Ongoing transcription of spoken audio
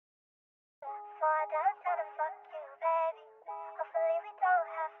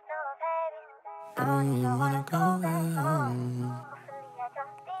You wanna go home?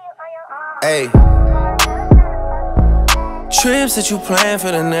 Hey, trips that you plan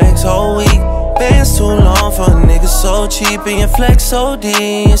for the next whole week. Bands too long for a nigga so cheap. And your flex OD,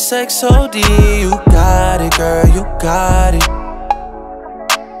 your sex OD. You got it, girl, you got it.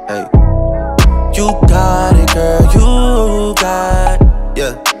 Hey, you got it, girl, you got it.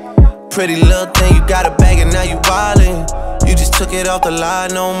 Yeah, pretty little thing, you got a bag and now you wildin'. You just took it off the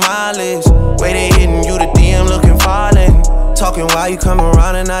line, no mileage. Way they hitting you, the DM looking violent. Talking while you come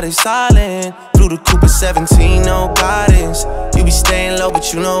around and now they silent. Blew the coop at 17, no guidance. You be staying low,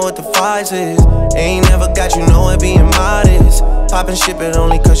 but you know what the price is. Ain't never got you know it being modest. Poppin' ship it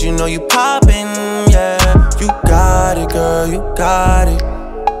only cause you know you poppin', yeah. You got it, girl, you got it.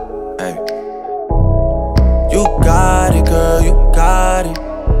 Hey. You got it, girl, you got it.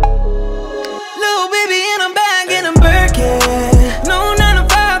 Little baby and I'm back and I'm Birkin. No 9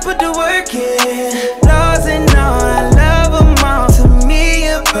 to 5, put the work in. Laws and all, I love them all. To me,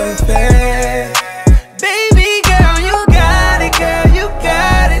 you're perfect. Baby girl, you got it, girl, you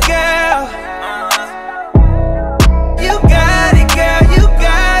got it, girl. You got it, girl, you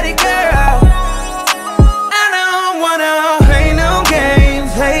got it, girl. I don't wanna play no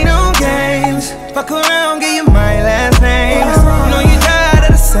games, play no games. Fuck around, give you my last name. You know you tired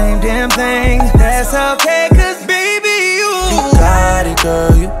of the same damn thing. That's okay, cause baby, you got it,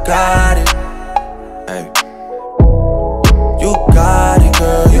 girl, you got it. Hey. You got it,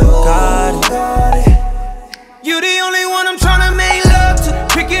 girl, you got it. You the only one I'm tryna make love to,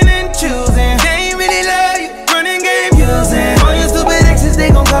 picking and choosing. They ain't really love you, running game using. All your stupid exes, they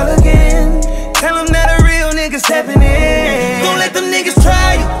gon' call again. Tell them that a real nigga stepping in. Don't let them niggas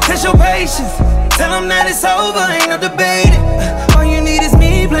try you, test your patience. Tell them that it's over, ain't no debating. All you need is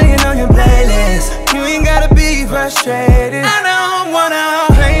me playing on your playlist. You ain't gotta be frustrated. I don't wanna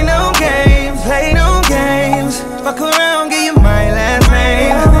play no games, play no games. Fuck around, give you my last name.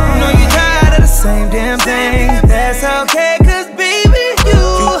 You know you tired of the same damn thing. That's okay, cause baby,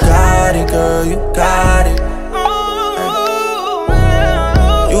 you got it, girl, you got it.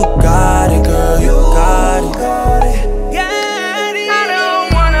 You got it, girl, you got it.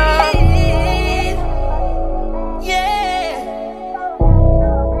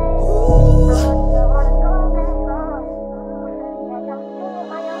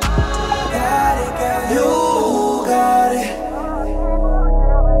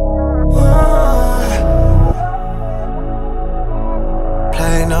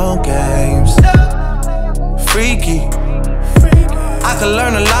 Freaky, I could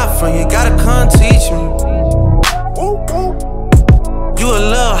learn a lot from you, gotta come teach me. You a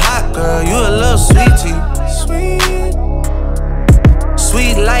little hot girl, you a little sweetie.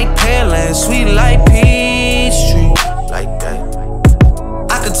 Sweet like Pearland, sweet like Peachtree. Like that.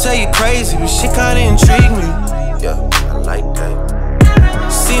 I could tell you crazy, but shit kinda intrigue me. Yeah, I like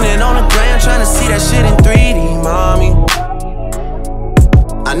that. Seen it on the gram, tryna see that shit in 3D, mommy.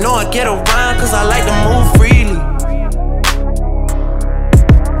 I know I get around cause I like to move freely.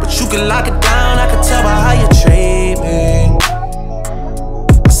 But you can lock it down, I can tell by how you treat me.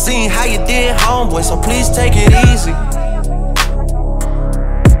 I seen how you did, homeboy, so please take it easy.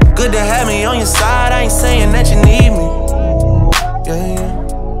 Good to have me on your side, I ain't saying that you need me. Yeah,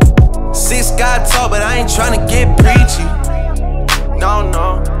 yeah. 6 God talk, but I ain't tryna get preachy. No,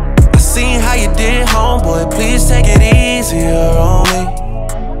 no. I seen how you did, homeboy, please take it easier on me.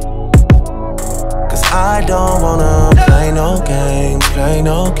 I don't wanna play no games, play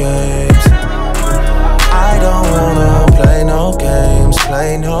no games. I don't wanna play no games,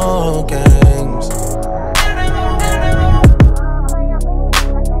 play no